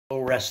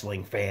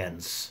Wrestling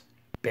fans.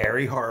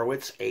 Barry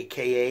Horowitz,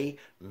 aka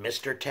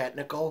Mr.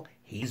 Technical,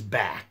 he's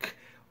back.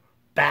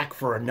 Back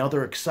for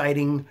another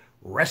exciting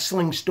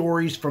wrestling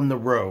stories from the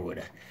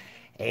road.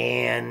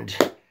 And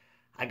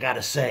I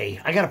gotta say,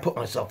 I gotta put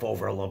myself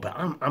over a little bit.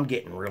 I'm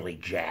getting really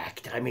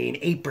jacked. I mean,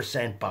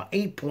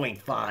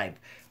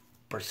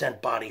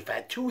 8.5% body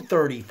fat,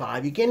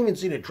 235. You can't even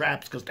see the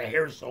traps because the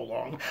hair's so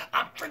long.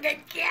 I'm freaking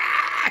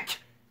jacked.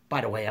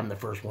 By the way, I'm the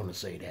first one to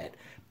say that.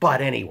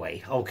 But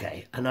anyway,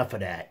 okay, enough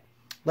of that.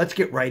 Let's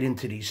get right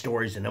into these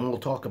stories, and then we'll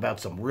talk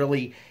about some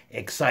really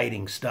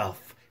exciting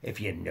stuff,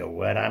 if you know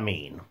what I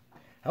mean.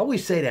 I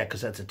always say that because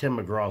that's a Tim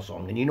McGraw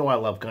song, and you know I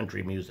love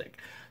country music.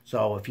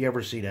 So if you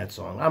ever see that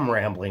song, I'm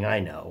rambling, I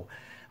know.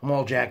 I'm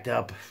all jacked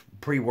up,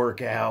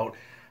 pre-workout.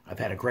 I've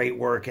had a great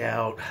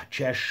workout,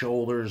 chest,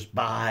 shoulders,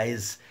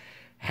 buys,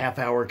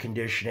 half-hour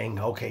conditioning.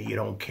 Okay, you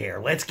don't care.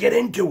 Let's get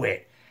into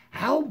it.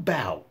 How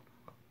about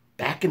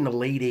back in the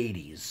late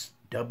 80s,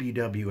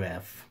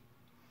 WWF?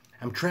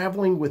 I'm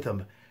traveling with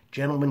a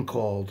gentleman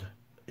called,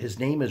 his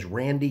name is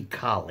Randy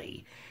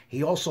Colley.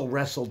 He also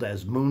wrestled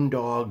as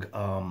Moondog,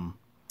 I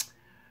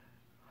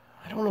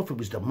don't know if it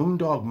was the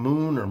Moondog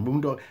Moon or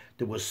Moondog.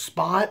 There was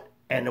Spot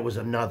and there was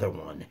another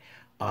one.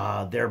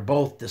 They're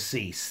both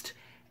deceased.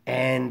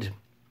 And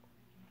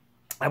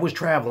I was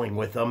traveling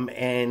with him,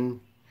 and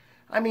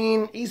I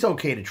mean, he's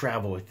okay to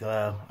travel with,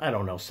 I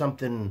don't know,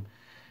 something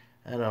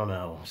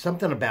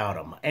about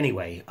him.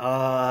 Anyway,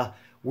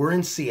 we're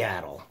in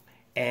Seattle,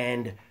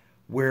 and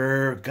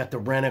we're got to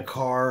rent a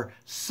car.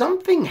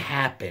 Something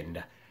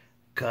happened,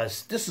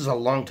 because this is a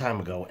long time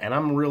ago, and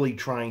I'm really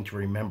trying to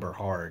remember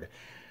hard.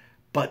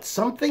 But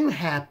something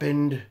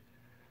happened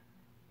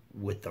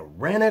with the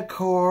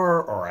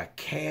rent-a-car or a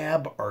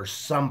cab or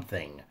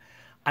something.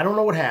 I don't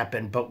know what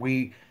happened, but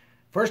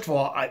first of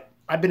all,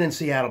 I've been in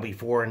Seattle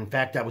before. In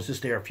fact, I was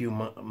just there a few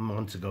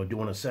months ago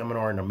doing a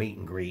seminar and a meet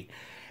and greet.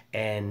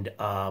 And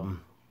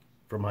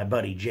for my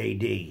buddy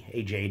JD.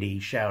 Hey,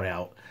 JD, shout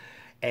out.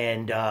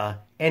 And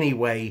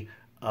anyway,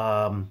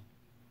 it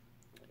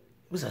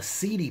was a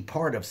seedy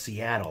part of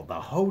Seattle.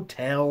 The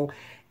hotel,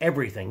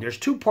 everything. There's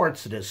two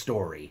parts to this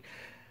story.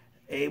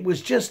 It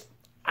was just,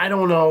 I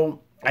don't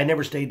know. I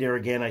never stayed there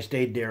again. I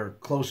stayed there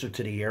closer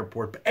to the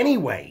airport. But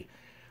anyway,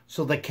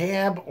 so the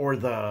cab or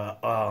the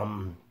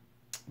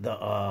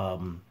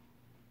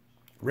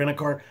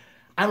rent-a-car,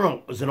 I don't know,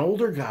 it was an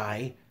older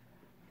guy,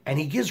 and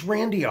he gives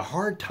Randy a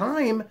hard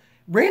time.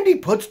 Randy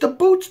puts the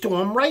boots to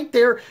him right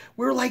there.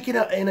 We're like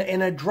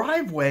in a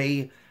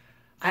driveway.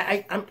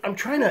 I'm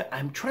trying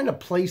to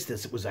place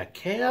this. It was a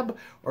cab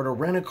or the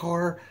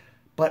rent-a-car,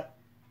 but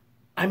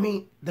I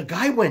mean, the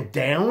guy went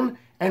down,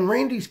 and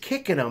Randy's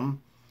kicking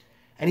him,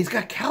 and he's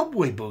got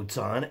cowboy boots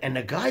on, and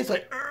the guy's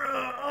like,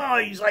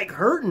 he's like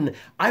hurting.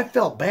 I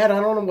felt bad. I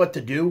don't know what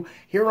to do.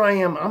 Here I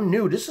am. I'm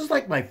new. This is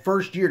like my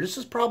first year. This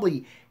is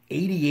probably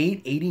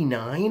 88,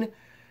 89.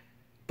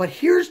 But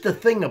here's the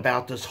thing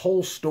about this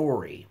whole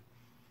story.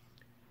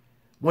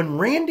 When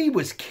Randy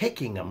was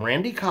kicking him,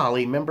 Randy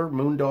Colley, remember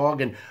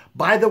Moondog? And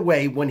by the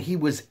way, when he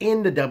was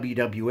in the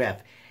WWF,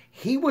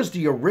 he was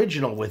the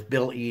original with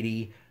Bill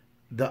Eadie,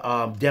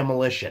 the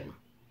Demolition.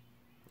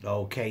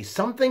 Okay,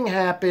 something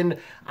happened.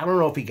 I don't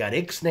know if he got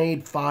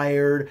ixnayed,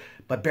 fired,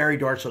 but Barry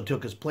Darsow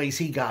took his place.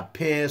 He got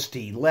pissed.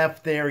 He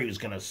left there. He was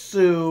going to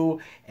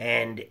sue.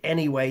 And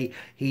anyway,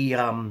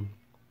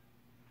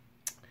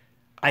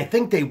 I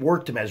think they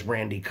worked him as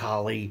Randy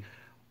Colley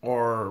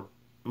or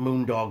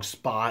Moondog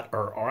Spot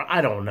or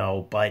I don't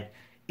know, but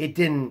it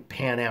didn't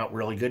pan out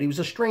really good. He was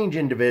a strange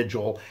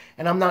individual,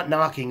 and I'm not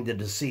knocking the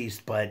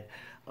deceased, but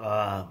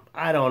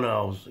I don't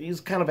know.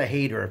 He's kind of a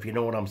hater, if you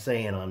know what I'm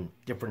saying, on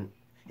different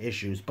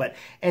issues. But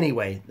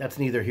anyway, that's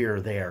neither here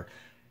or there.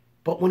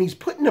 But when he's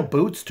putting the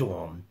boots to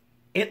him,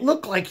 it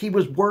looked like he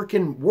was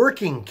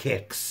working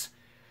kicks.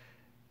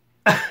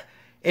 And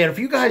if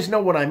you guys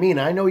know what I mean,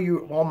 I know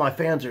all my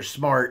fans are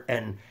smart,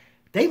 and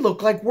they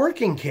look like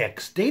working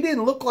kicks. They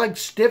didn't look like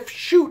stiff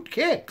shoot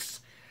kicks.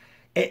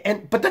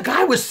 But the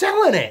guy was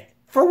selling it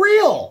for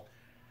real.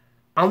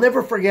 I'll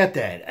never forget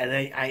that.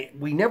 And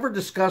we never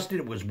discussed it.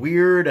 It was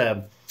weird.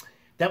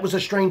 That was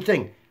a strange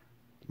thing.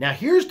 Now,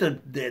 here's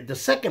the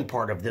second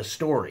part of this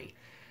story.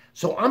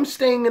 So I'm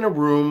staying in a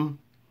room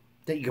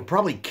that you could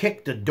probably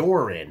kick the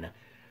door in.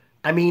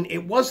 I mean,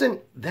 it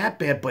wasn't that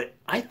bad, but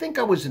I think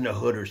I was in the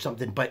hood or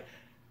something. But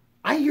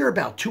I hear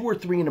about 2 or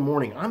 3 in the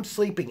morning. I'm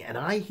sleeping, and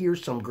I hear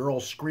some girl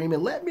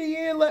screaming, "Let me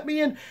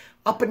in,"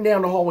 up and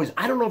down the hallways.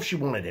 I don't know if she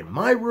wanted in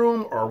my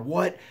room or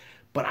what,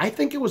 but I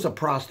think it was a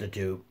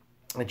prostitute,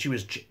 and she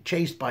was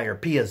chased by her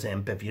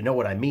Piazimp, if you know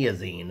what I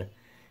mean,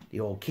 the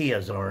old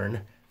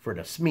Kiazarn for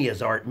the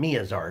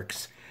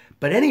Miazarks.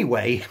 But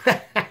anyway,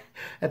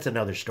 that's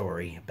another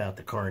story about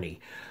the carny.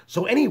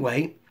 So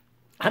anyway,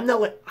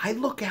 I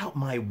look out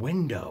my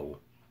window,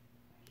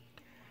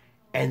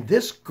 and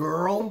this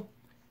girl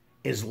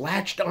is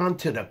latched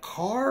onto the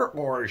car,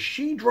 or is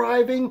she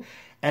driving?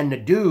 And the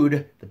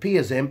dude, the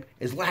Piazimp,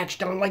 is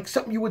latched on like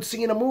something you would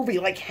see in a movie,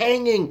 like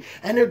hanging,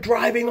 and they're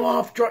driving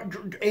off.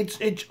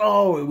 It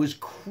was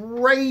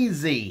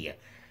crazy.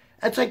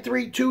 It's like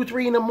 3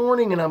 in the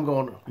morning, and I'm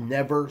going,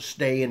 never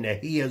stay in the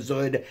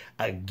Hiazud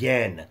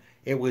again.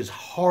 It was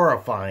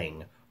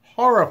horrifying.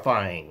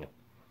 Horrifying.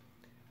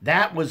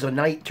 That was a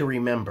night to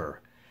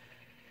remember.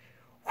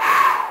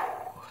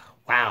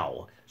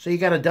 Wow. So you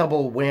got a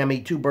double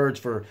whammy, two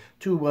birds with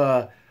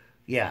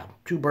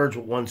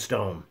one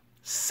stone.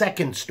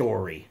 Second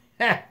story.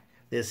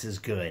 This is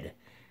good.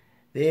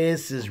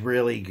 This is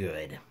really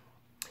good.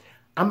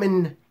 I'm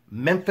in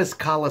Memphis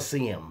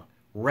Coliseum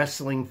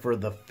wrestling for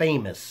the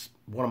famous,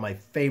 one of my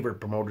favorite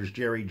promoters,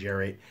 Jerry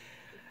Jarrett,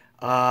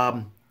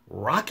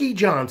 Rocky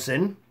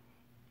Johnson,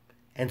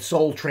 and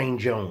Soul Train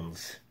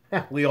Jones.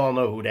 We all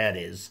know who that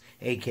is,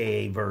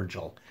 a.k.a.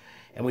 Virgil.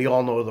 And we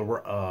all know the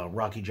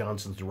Rocky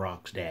Johnson's The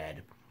Rock's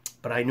dad.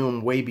 But I knew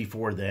him way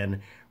before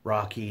then,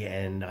 Rocky,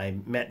 and I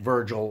met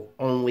Virgil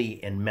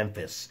only in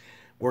Memphis,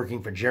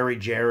 working for Jerry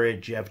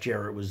Jarrett. Jeff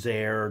Jarrett was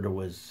there. There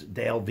was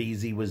Dale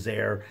Veazey was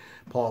there.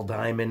 Paul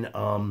Diamond.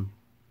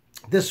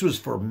 This was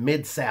for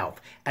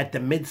Mid-South, at the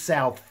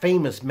Mid-South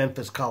famous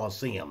Memphis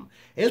Coliseum.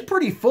 It was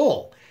pretty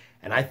full.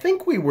 And I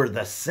think we were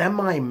the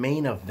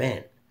semi-main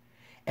event.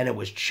 And it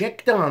was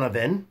Chick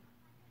Donovan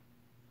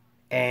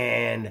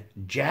and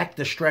Jack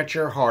the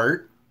Stretcher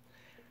Hart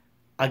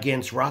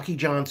against Rocky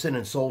Johnson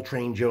and Soul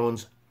Train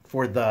Jones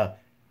for the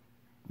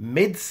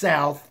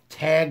Mid-South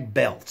tag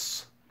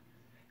belts.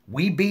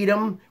 We beat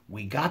them.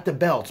 We got the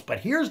belts.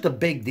 But here's the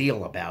big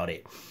deal about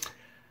it.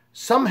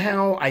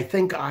 Somehow, I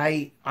think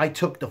I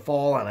took the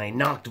fall and I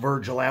knocked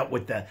Virgil out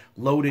with the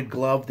loaded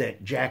glove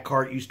that Jack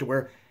Hart used to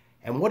wear.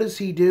 And what does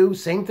he do?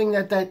 Same thing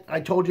that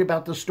I told you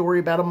about the story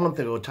about a month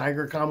ago.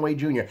 Tiger Conway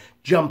Jr.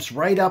 jumps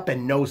right up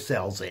and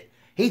no-sells it.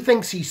 He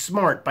thinks he's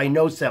smart by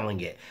no-selling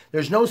it.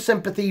 There's no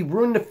sympathy,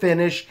 ruined the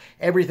finish,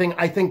 everything.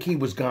 I think he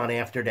was gone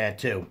after that,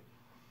 too.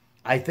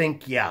 I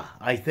think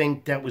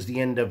that was the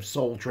end of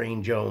Soul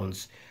Train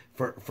Jones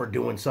for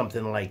doing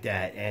something like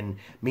that. And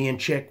me and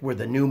Chick were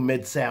the new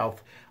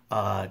Mid-South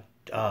tag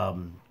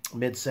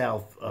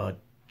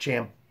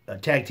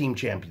team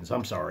champions.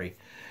 I'm sorry.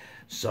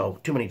 So,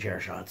 too many chair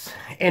shots.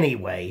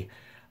 Anyway,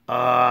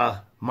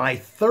 my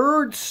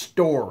third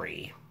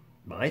story.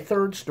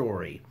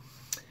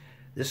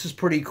 This is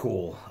pretty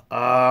cool.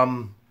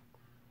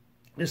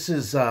 This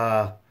is,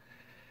 I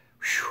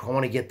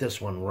want to get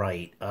this one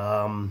right.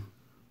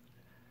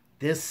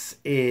 This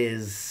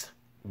is,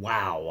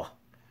 wow.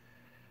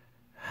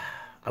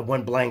 I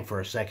went blank for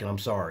a second, I'm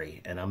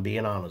sorry, and I'm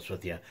being honest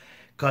with you.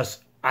 Because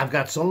I've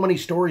got so many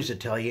stories to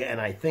tell you,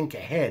 and I think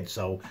ahead,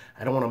 so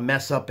I don't want to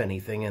mess up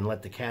anything and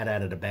let the cat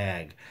out of the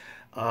bag.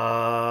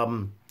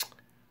 Oh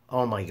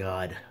my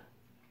God.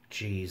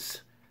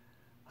 Jeez.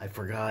 I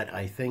forgot.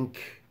 I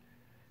think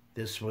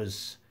this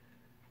was,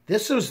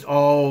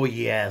 oh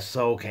yes,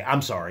 okay,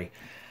 I'm sorry.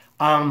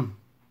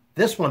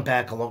 This went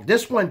back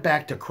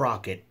to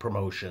Crockett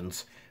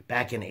Promotions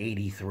back in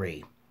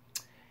 '83.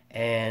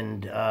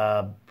 And,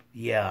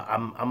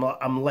 yeah,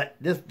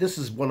 this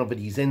is one of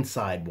these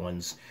inside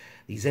ones.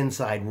 These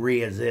inside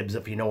Rhea-Zibs,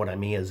 if you know what I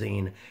mean,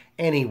 Azine.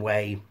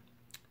 Anyway,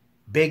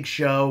 big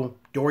show.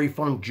 Dory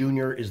Funk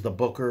Jr. is the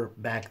booker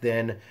back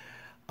then.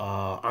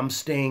 I'm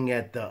staying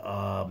at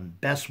the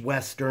Best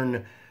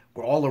Western,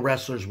 where all the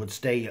wrestlers would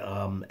stay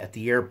at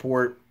the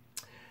airport.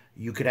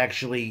 You could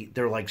actually,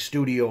 they're like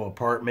studio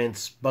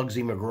apartments.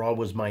 Bugsy McGraw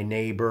was my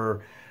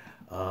neighbor.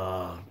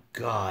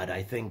 God,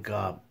 I think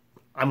I'm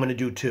going to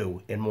do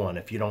two in one,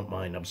 if you don't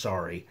mind. I'm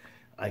sorry,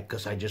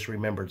 because I just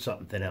remembered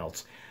something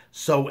else.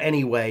 So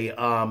anyway,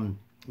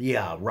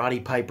 yeah, Roddy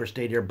Piper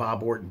stayed there.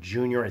 Bob Orton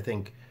Jr., I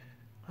think.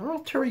 I don't know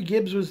if Terry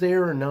Gibbs was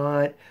there or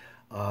not.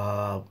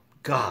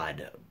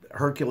 God,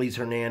 Hercules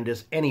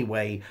Hernandez.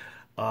 Anyway,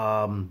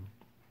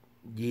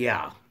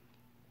 yeah.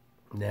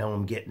 Now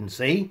I'm getting,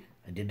 see?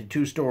 I did the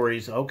two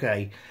stories.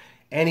 Okay.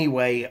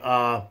 Anyway,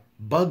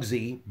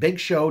 Bugsy, big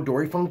show.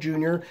 Dory Funk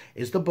Jr.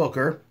 is the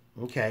booker.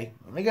 Okay.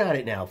 I got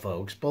it now,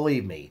 folks.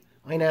 Believe me.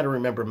 I know how to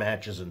remember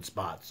matches and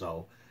spots,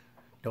 so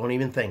don't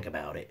even think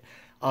about it.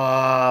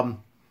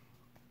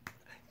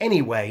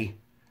 Anyway,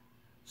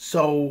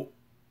 so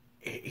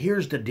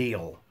here's the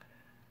deal.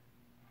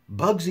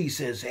 Bugsy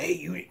says,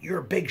 hey, you're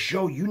a big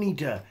show. You need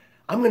to,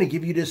 I'm going to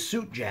give you this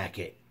suit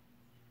jacket.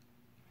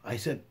 I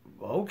said,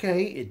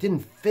 okay. It didn't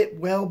fit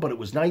well, but it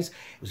was nice.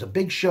 It was a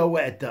big show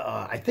at the,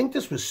 I think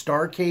this was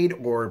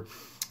Starrcade or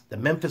the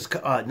Memphis,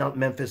 not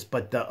Memphis,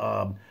 but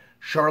the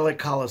Charlotte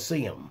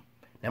Coliseum.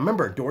 Now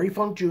remember, Dory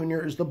Funk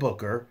Jr. is the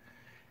booker,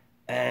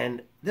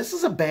 and this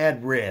is a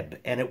bad rib,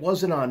 and it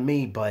wasn't on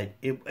me, but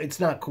it's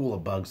not cool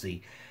of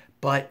Bugsy.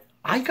 But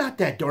I got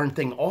that darn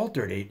thing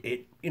altered.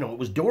 It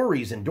was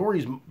Dory's, and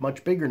Dory's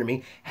much bigger than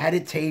me, had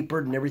it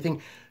tapered and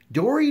everything.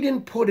 Dory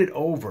didn't put it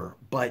over,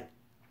 but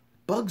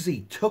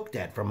Bugsy took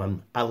that from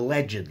him,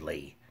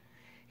 allegedly.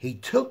 He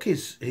took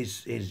his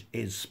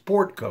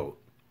sport coat.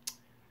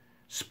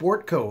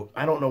 Sport coat.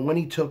 I don't know when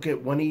he took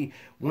it, when he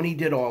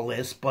did all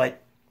this,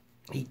 but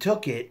he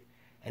took it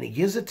and he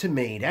gives it to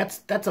me.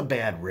 That's a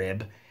bad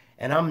rib,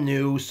 and I'm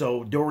new,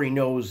 so Dory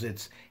knows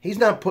he's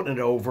not putting it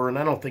over, and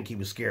I don't think he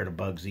was scared of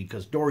Bugsy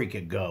because Dory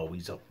could go.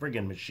 He's a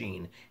friggin'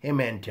 machine.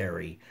 Him and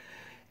Terry.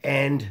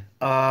 And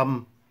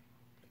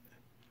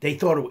he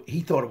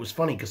thought it was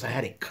funny because I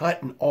had it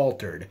cut and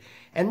altered,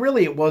 and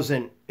really it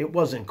wasn't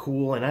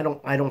cool. And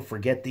I don't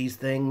forget these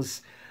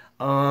things,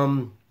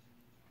 and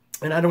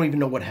I don't even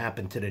know what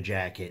happened to the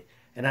jacket.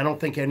 And I don't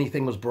think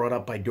anything was brought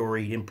up by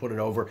Dory. He didn't put it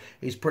over.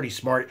 He's pretty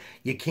smart.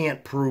 You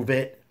can't prove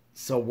it,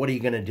 so what are you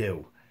gonna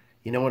do?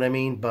 You know what I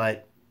mean?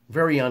 But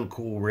very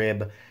uncool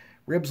rib.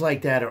 Ribs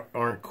like that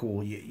aren't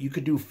cool. You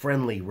could do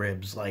friendly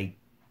ribs, like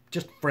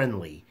just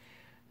friendly.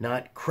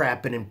 Not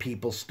crapping in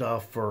people's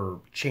stuff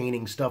or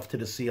chaining stuff to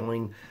the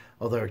ceiling,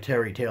 although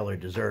Terry Taylor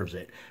deserves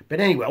it. But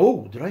anyway,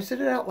 oh, did I say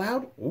it out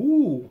loud?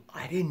 Ooh,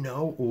 I didn't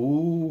know.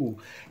 Ooh.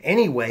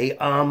 Anyway,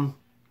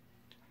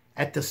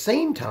 at the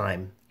same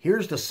time,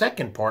 here's the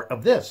second part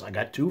of this. I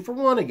got 2 for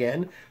 1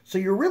 again, so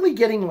you're really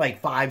getting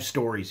like 5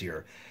 stories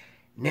here.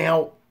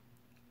 Now,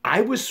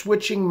 I was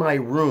switching my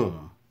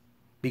room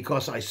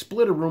because I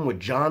split a room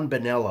with John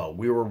Bonello.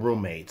 We were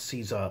roommates.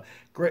 He's a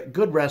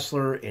good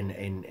wrestler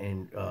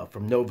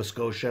from Nova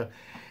Scotia,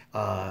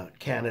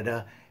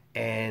 Canada,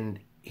 and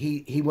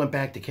he went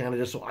back to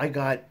Canada. So I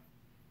got,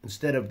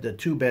 instead of the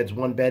 2 beds,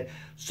 1 bed.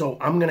 So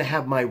I'm gonna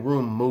have my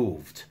room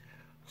moved.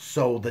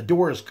 So the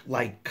door is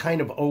like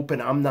kind of open.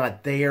 I'm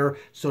not there,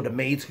 so the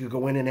maids could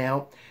go in and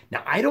out.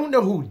 Now I don't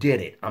know who did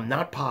it. I'm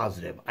not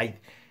positive. I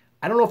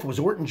don't know if it was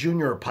Orton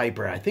Jr. or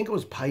Piper. I think it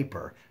was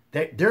Piper.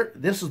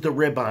 This is the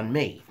rib on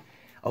me,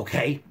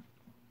 okay?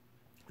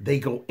 They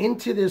go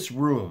into this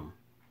room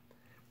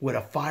with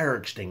a fire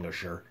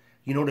extinguisher,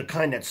 you know, the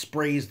kind that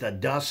sprays the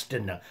dust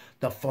and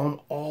the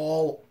foam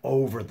all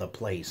over the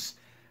place,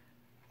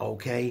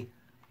 okay?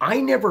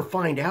 I never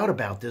find out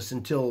about this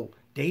until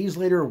days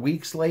later,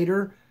 weeks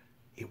later.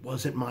 It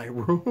wasn't my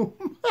room.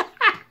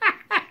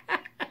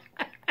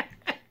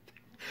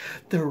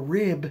 The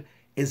rib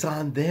is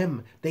on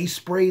them. They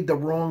sprayed the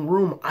wrong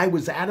room. I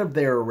was out of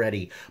there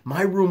already.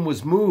 My room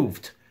was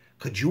moved.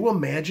 Could you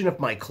imagine if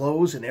my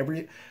clothes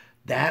and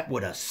that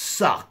would have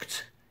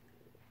sucked.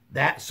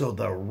 So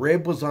the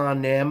rib was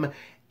on them,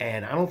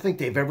 and I don't think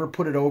they've ever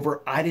put it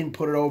over. I didn't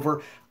put it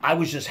over. I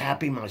was just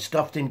happy my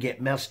stuff didn't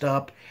get messed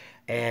up,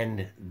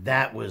 and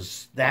that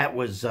was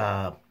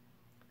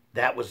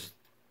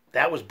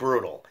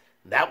brutal.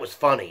 That was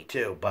funny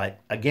too,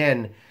 but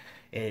again,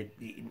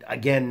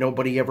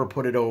 nobody ever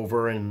put it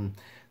over, and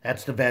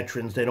that's the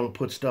veterans. They don't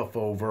put stuff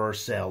over or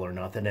sell or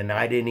nothing, and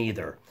I didn't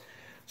either.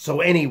 So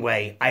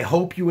anyway, I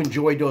hope you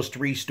enjoyed those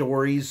 3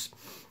 stories.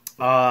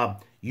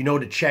 You know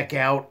to check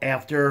out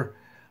after,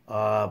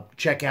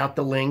 check out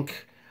the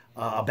link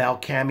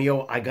about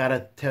Cameo. I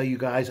gotta tell you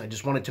guys, I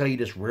just want to tell you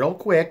this real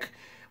quick.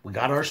 We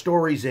got our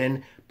stories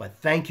in, but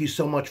thank you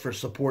so much for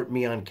supporting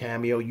me on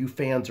Cameo. You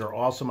fans are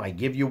awesome. I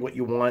give you what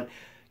you want.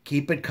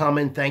 Keep it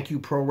coming. Thank you,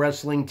 Pro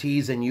Wrestling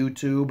Tees and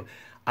YouTube.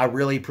 I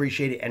really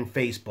appreciate it, and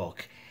Facebook.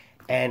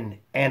 And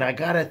I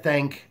gotta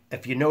thank,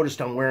 if you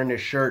noticed I'm wearing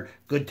this shirt,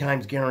 Good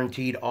Times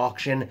Guaranteed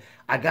auction.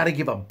 I gotta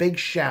give a big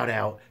shout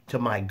out to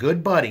my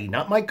good buddy,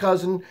 not my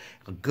cousin,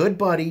 a good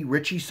buddy,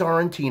 Richie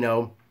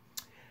Sorrentino.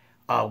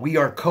 We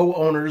are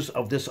co-owners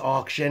of this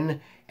auction,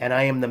 and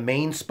I am the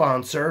main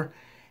sponsor.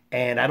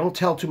 And I don't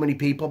tell too many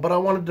people, but I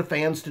wanted the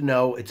fans to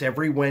know it's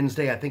every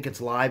Wednesday. I think it's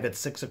live at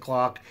 6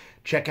 o'clock.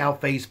 Check out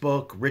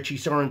Facebook. Richie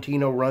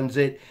Sorrentino runs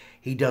it.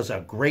 He does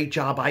a great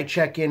job. I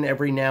check in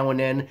every now and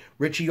then.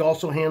 Richie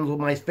also handles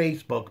my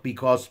Facebook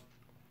because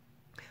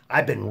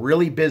I've been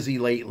really busy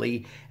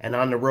lately and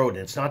on the road.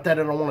 It's not that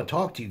I don't want to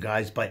talk to you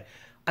guys, but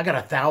I got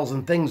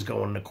 1,000 things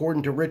going.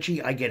 According to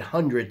Richie, I get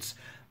hundreds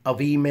of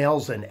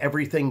emails and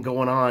everything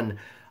going on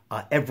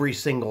every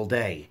single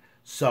day.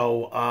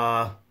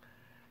 So,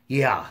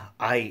 yeah,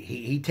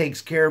 he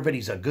takes care of it.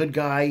 He's a good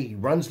guy. He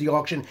runs the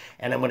auction.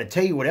 And I'm going to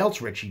tell you what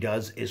else Richie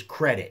does is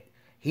credit.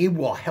 He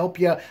will help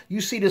you. You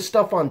see this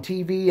stuff on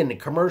TV and the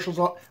commercials.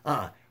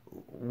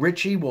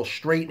 Richie will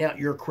straighten out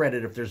your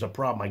credit if there's a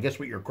problem. I guess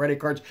with your credit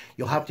cards,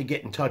 you'll have to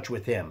get in touch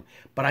with him.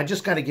 But I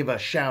just got to give a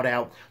shout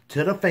out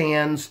to the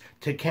fans,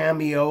 to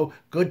Cameo,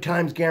 Good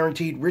Times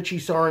Guaranteed, Richie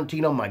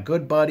Sorrentino, my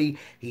good buddy.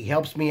 He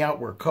helps me out.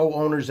 We're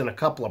co-owners in a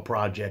couple of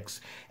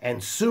projects.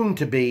 And soon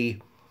to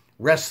be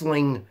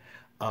wrestling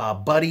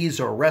buddies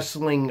or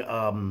wrestling,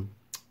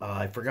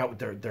 I forgot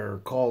what they're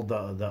called,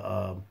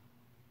 the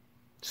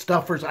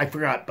stuffers. I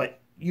forgot, but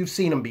you've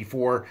seen them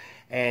before.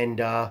 And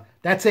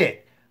that's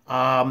it.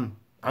 I'm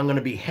going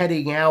to be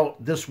heading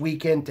out this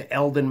weekend to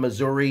Eldon,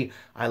 Missouri.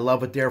 I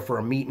love it there for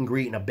a meet and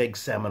greet and a big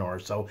seminar.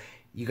 So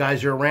you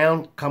guys are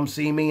around, come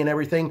see me and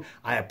everything.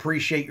 I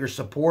appreciate your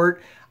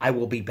support. I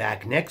will be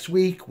back next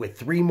week with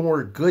 3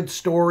 more good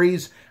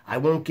stories. I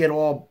won't get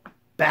all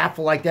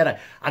baffled like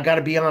that. I got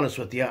to be honest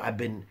with you. I've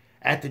been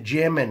at the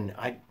gym and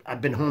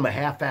I've been home a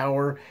half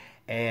hour,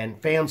 and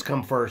fans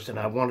come first, and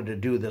I wanted to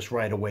do this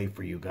right away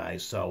for you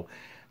guys. So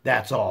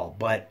that's all.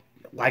 But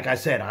like I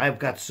said, I've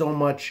got so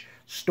much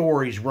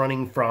stories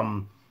running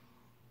from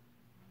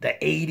the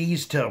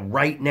 80s to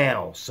right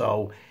now.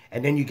 So,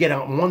 and then you get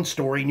on one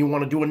story and you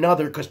want to do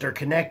another because they're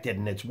connected,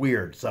 and it's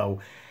weird. So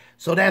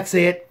that's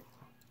it.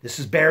 This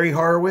is Barry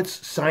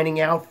Horowitz signing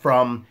out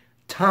from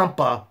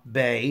Tampa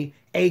Bay,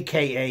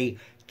 a.k.a.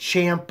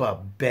 Champa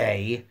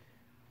Bay,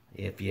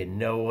 if you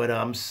know what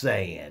I'm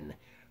saying.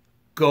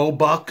 Go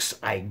Bucks,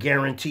 I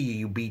guarantee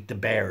you beat the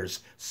Bears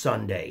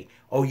Sunday.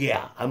 Oh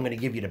yeah, I'm going to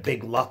give you the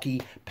big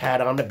lucky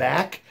pat on the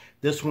back.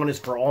 This one is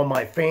for all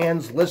my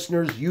fans,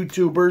 listeners,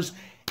 YouTubers,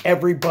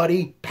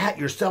 everybody. Pat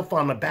yourself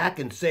on the back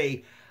and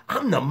say,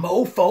 I'm the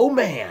mofo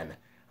man.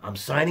 I'm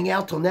signing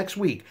out till next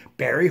week.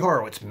 Barry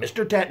Horowitz,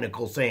 Mr.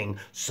 Technical, saying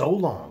so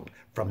long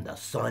from the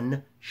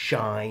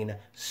Sunshine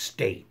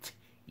State.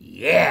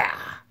 Yeah.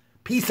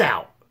 Peace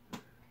out.